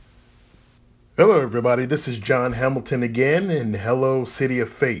Hello, everybody. This is John Hamilton again, and hello, City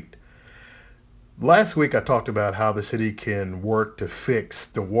of Fate. Last week, I talked about how the city can work to fix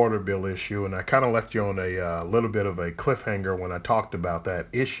the water bill issue, and I kind of left you on a little bit of a cliffhanger when I talked about that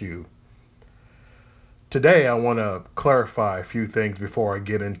issue. Today, I want to clarify a few things before I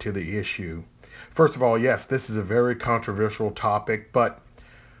get into the issue. First of all, yes, this is a very controversial topic, but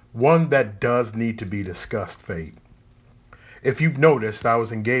one that does need to be discussed, Fate. If you've noticed, I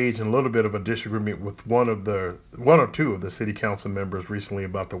was engaged in a little bit of a disagreement with one or two of the city council members recently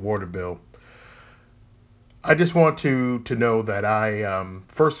about the water bill. I just want to know that I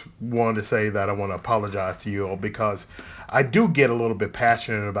first want to say that I want to apologize to you all because I do get a little bit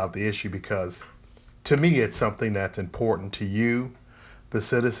passionate about the issue because to me it's something that's important to you, the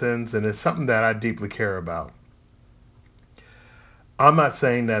citizens, and it's something that I deeply care about. I'm not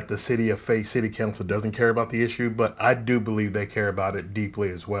saying that the City of Fate City Council doesn't care about the issue, but I do believe they care about it deeply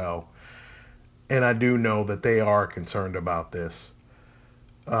as well. And I do know that they are concerned about this.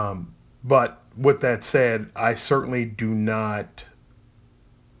 But with that said, I certainly do not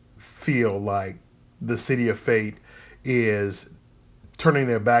feel like the City of Fate is turning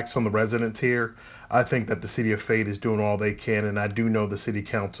their backs on the residents here. I think that the City of Fate is doing all they can, and I do know the City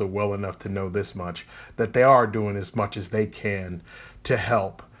Council well enough to know this much, that they are doing as much as they can to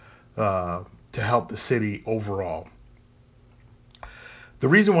help the city overall. The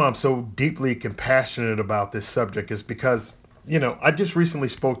reason why I'm so deeply compassionate about this subject is because, I just recently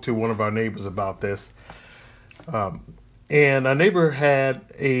spoke to one of our neighbors about this, and our neighbor had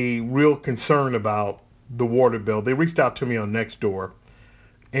a real concern about the water bill. They reached out to me on Nextdoor,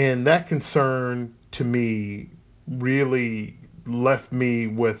 and that concern to me really left me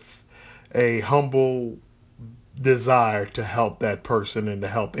with a humble desire to help that person and to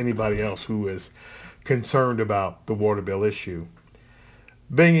help anybody else who is concerned about the water bill issue.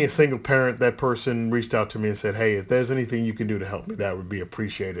 Being a single parent, that person reached out to me and said, "Hey, if there's anything you can do to help me, that would be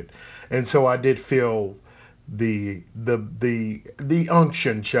appreciated." And so I did feel the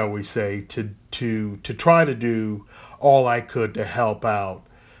unction, shall we say, to try to do all I could to help out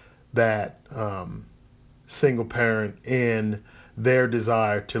that single parent in their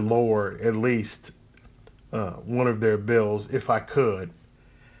desire to lower at least one of their bills, if I could,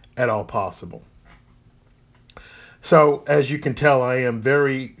 at all possible. So, as you can tell, I am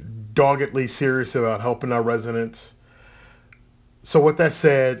very doggedly serious about helping our residents. So, with that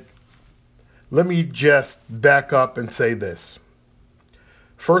said, let me just back up and say this.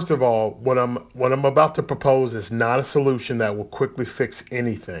 First of all, what I'm about to propose is not a solution that will quickly fix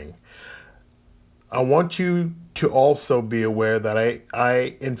anything. I want you to also be aware that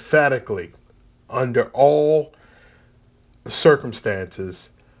I emphatically, under all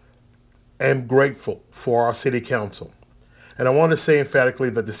circumstances, am grateful for our city council. And I want to say emphatically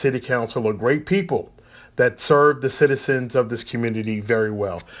that the city council are great people that serve the citizens of this community very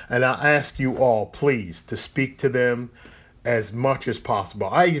well. And I ask you all, please, to speak to them as much as possible.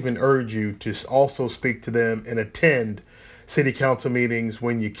 I even urge you to also speak to them and attend city council meetings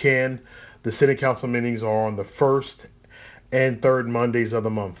when you can. The city council meetings are on the first and third Mondays of the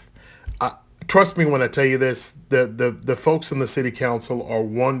month. Trust me when I tell you this, the folks in the city council are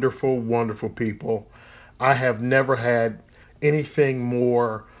wonderful, wonderful people. I have never had anything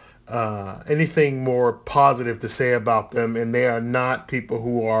more anything more positive to say about them, and they are not people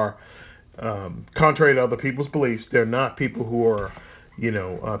who are contrary to other people's beliefs. They're not people who are,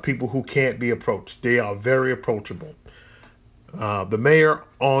 people who can't be approached. They are very approachable. The mayor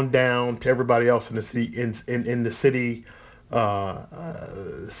on down to everybody else in the city in the city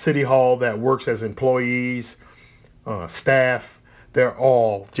city hall that works as employees, staff. They're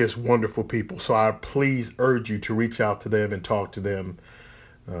all just wonderful people. So I please urge you to reach out to them and talk to them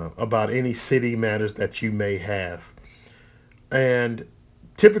about any city matters that you may have. And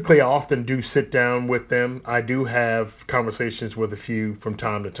typically, I often do sit down with them. I do have conversations with a few from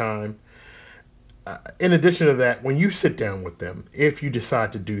time to time. In addition to that, when you sit down with them, if you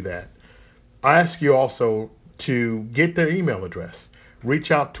decide to do that, I ask you also to get their email address.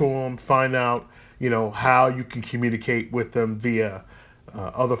 Reach out to them, find out, how you can communicate with them via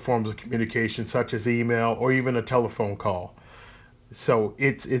other forms of communication, such as email or even a telephone call. So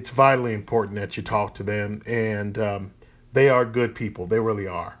it's vitally important that you talk to them, and they are good people. They really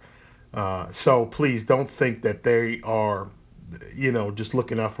are. So please don't think that they are, just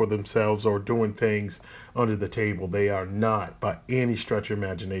looking out for themselves or doing things under the table. They are not, by any stretch of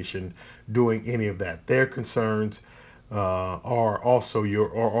imagination, doing any of that. Their concerns are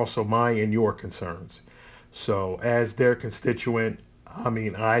also mine and your concerns. So as their constituent,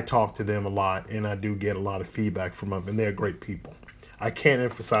 I talk to them a lot, and I do get a lot of feedback from them, and they're great people. I can't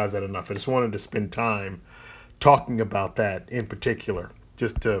emphasize that enough. I just wanted to spend time talking about that in particular,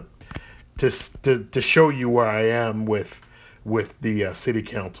 just to show you where I am with the city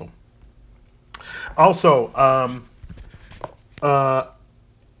council. Also,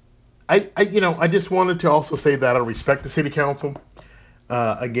 I just wanted to also say that I respect the city council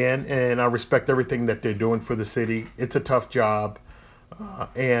again, and I respect everything that they're doing for the city. It's a tough job,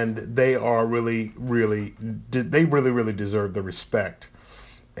 and they are they really deserve the respect.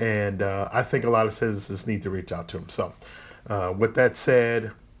 And I think a lot of citizens need to reach out to them. So, with that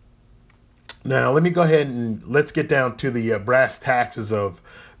said, now let me go ahead and let's get down to the brass taxes of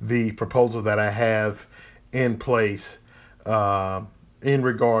the proposal that I have in place in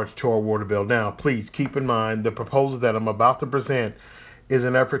regards to our water bill. Now, please keep in mind the proposal that I'm about to present is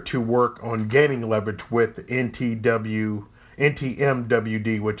an effort to work on gaining leverage with NTMWD,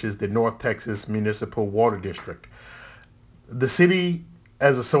 which is the North Texas Municipal Water District. The city,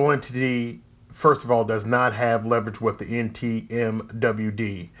 as a sole entity, first of all, does not have leverage with the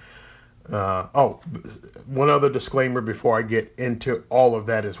NTMWD. One other disclaimer before I get into all of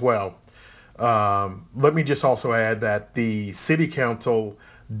that as well. Let me just also add that the city council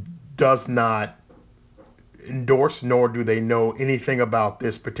does not endorse, nor do they know anything about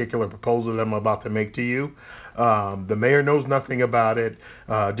this particular proposal that I'm about to make to you. The mayor knows nothing about it.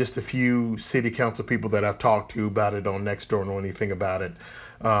 Just a few city council people that I've talked to about it on Nextdoor know anything about it.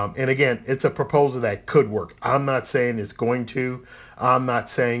 And again, it's a proposal that could work. I'm not saying it's going to. I'm not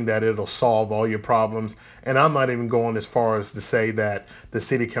saying that it'll solve all your problems. And I'm not even going as far as to say that the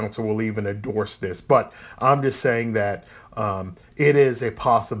city council will even endorse this. But I'm just saying that it is a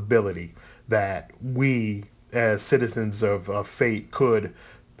possibility that we, as citizens of Fate, could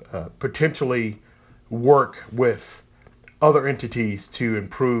potentially work with other entities to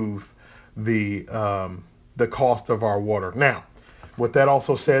improve the cost of our water. Now, with that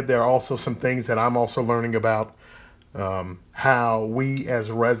also said, there are also some things that I'm also learning about how we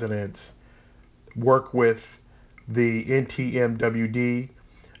as residents work with the NTMWD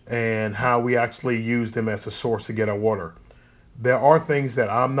and how we actually use them as a source to get our water. There are things that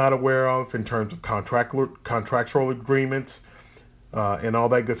I'm not aware of in terms of contractual agreements and all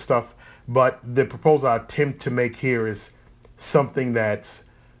that good stuff. But the proposal I attempt to make here is something that's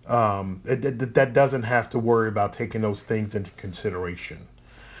that doesn't have to worry about taking those things into consideration.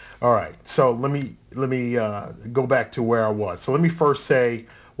 All right, so let me go back to where I was. So let me first say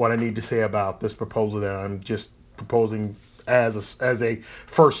what I need to say about this proposal that I'm just proposing as a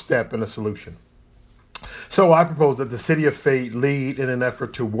first step in a solution. So I propose that the City of Fate lead in an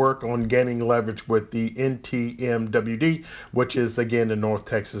effort to work on gaining leverage with the NTMWD, which is, again, the North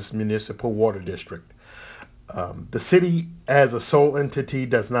Texas Municipal Water District. The city, as a sole entity,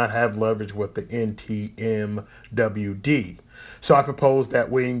 does not have leverage with the NTMWD. So I propose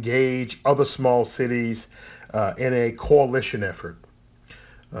that we engage other small cities in a coalition effort.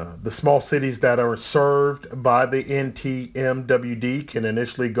 The small cities that are served by the NTMWD can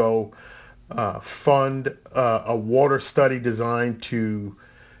initially go fund a water study designed to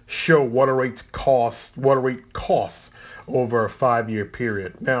show water rate costs over a 5-year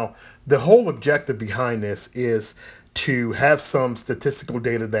period. Now, the whole objective behind this is to have some statistical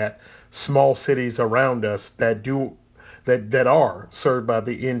data that small cities around us that are served by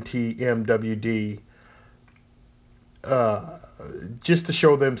the NTMWD, just to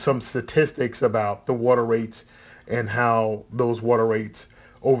show them some statistics about the water rates and how those water rates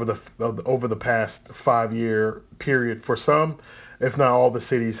over the past 5-year period for some, if not all the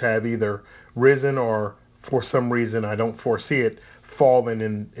cities, have either risen or, for some reason I don't foresee it, fallen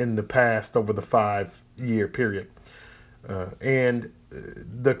in the past over the 5-year period. And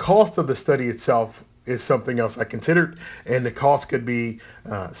the cost of the study itself is something else I considered, and the cost could be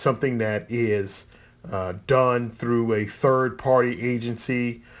something that is done through a third-party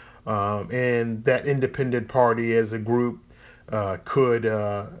agency, and that independent party as a group could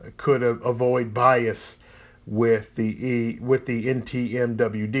avoid bias with the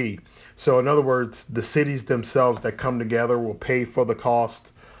NTMWD. So in other words, the cities themselves that come together will pay for the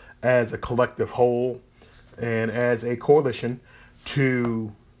cost as a collective whole and as a coalition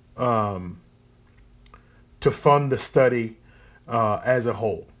to fund the study as a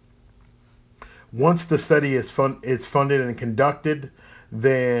whole. Once the study is funded and conducted,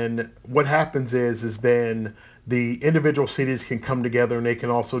 then what happens is then the individual cities can come together and they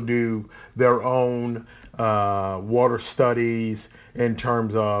can also do their own water studies in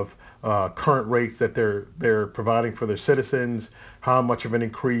terms of current rates that they're providing for their citizens, how much of an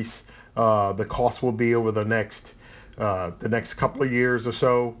increase the cost will be over the next couple of years or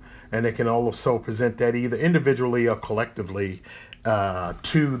so, and they can also present that either individually or collectively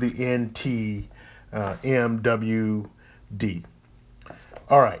to the NTMWD.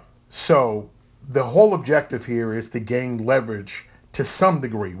 All right, so the whole objective here is to gain leverage to some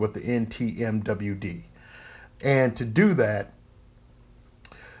degree with the NTMWD. And to do that,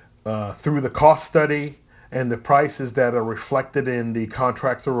 through the cost study and the prices that are reflected in the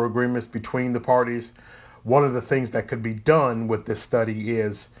contractual agreements between the parties, one of the things that could be done with this study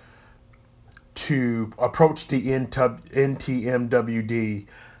is to approach the NTMWD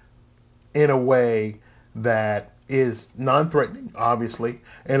in a way that is non-threatening, obviously,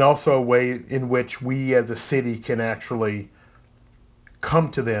 and also a way in which we as a city can actually come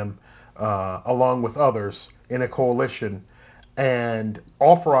to them along with others in a coalition and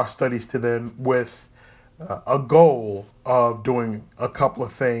offer our studies to them with a goal of doing a couple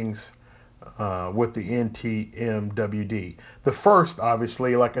of things with the NTMWD. The first,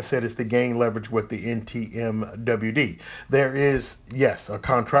 obviously, like I said, is to gain leverage with the NTMWD. There is, yes, a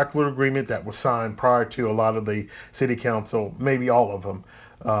contractual agreement that was signed prior to a lot of the city council, maybe all of them,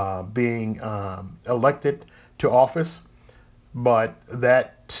 being elected to office, but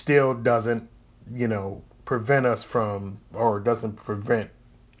that still doesn't, prevent us from, or doesn't prevent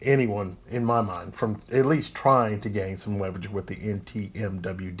anyone, in my mind, from at least trying to gain some leverage with the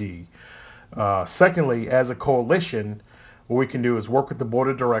NTMWD. Secondly, as a coalition, what we can do is work with the board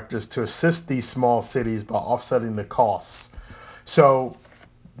of directors to assist these small cities by offsetting the costs. So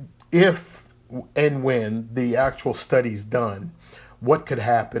if and when the actual study's done, what could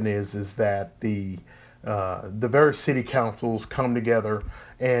happen is that the various city councils come together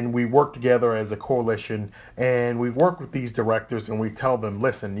and we work together as a coalition, and we've worked with these directors and we tell them,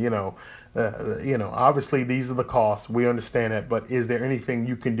 listen, obviously these are the costs. We understand that, but is there anything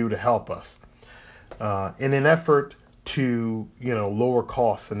you can do to help us in an effort to, lower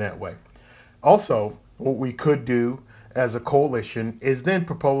costs in that way? Also, what we could do as a coalition is then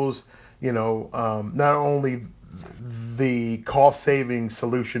propose, not only the cost saving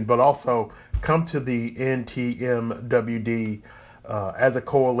solution, but also come to the NTMWD as a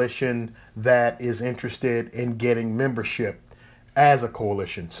coalition that is interested in getting membership as a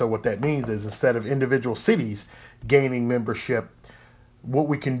coalition. So what that means is instead of individual cities gaining membership, what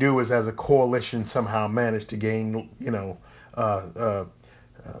we can do is as a coalition somehow manage to gain,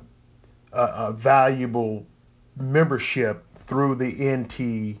 a valuable membership through the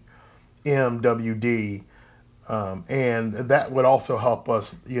NTMWD. And that would also help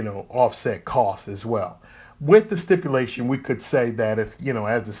us, offset costs as well. With the stipulation, we could say that if,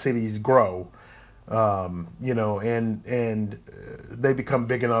 as the cities grow, and they become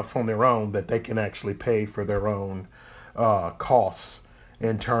big enough on their own that they can actually pay for their own costs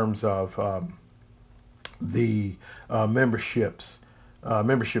in terms of the membership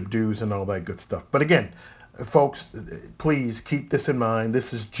dues and all that good stuff. But again, folks, please keep this in mind.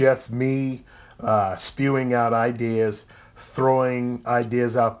 This is just me spewing out ideas, throwing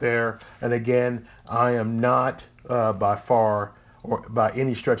ideas out there. And again, I am not by far or by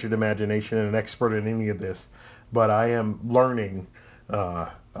any stretch of the imagination an expert in any of this, but I am learning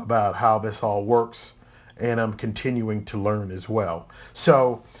about how this all works, and I'm continuing to learn as well.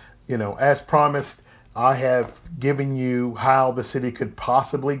 So, as promised, I have given you how the city could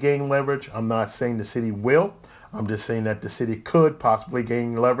possibly gain leverage. I'm not saying the city will. I'm just saying that the city could possibly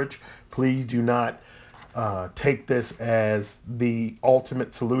gain leverage. Please do not take this as the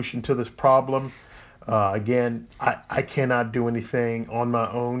ultimate solution to this problem. Again, I cannot do anything on my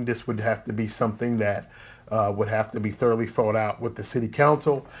own. This would have to be something that would have to be thoroughly thought out with the city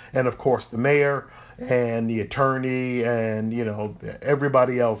council and, of course, the mayor and the attorney and,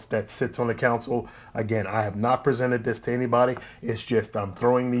 everybody else that sits on the council. Again, I have not presented this to anybody. It's just I'm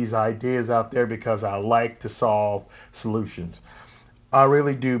throwing these ideas out there because I like to solve solutions. I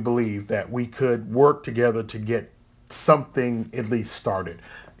really do believe that we could work together to get something at least started.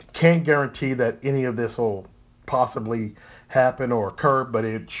 Can't guarantee that any of this will possibly happen or occur, but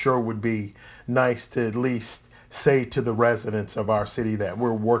it sure would be nice to at least say to the residents of our city that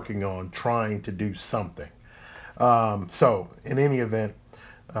we're working on trying to do something. So in any event,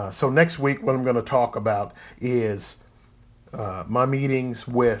 so next week what I'm going to talk about is my meetings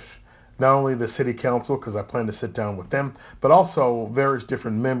with not only the city council, because I plan to sit down with them, but also various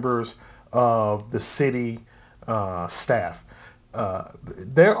different members of the city staff.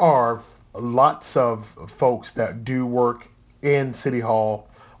 There are lots of folks that do work in City Hall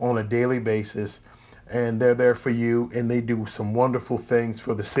on a daily basis, and they're there for you, and they do some wonderful things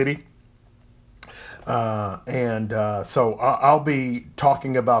for the city. So I'll be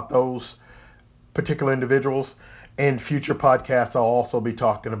talking about those particular individuals. In future podcasts, I'll also be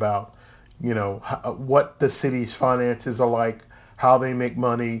talking about, what the city's finances are like, how they make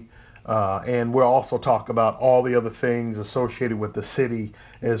money, and we'll also talk about all the other things associated with the city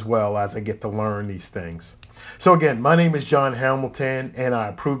as well as I get to learn these things. So again, my name is John Hamilton, and I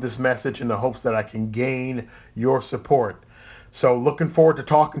approve this message in the hopes that I can gain your support. So looking forward to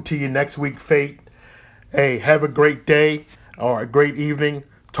talking to you next week, Faith. Hey, have a great day or a great evening.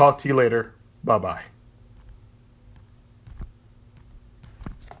 Talk to you later. Bye-bye.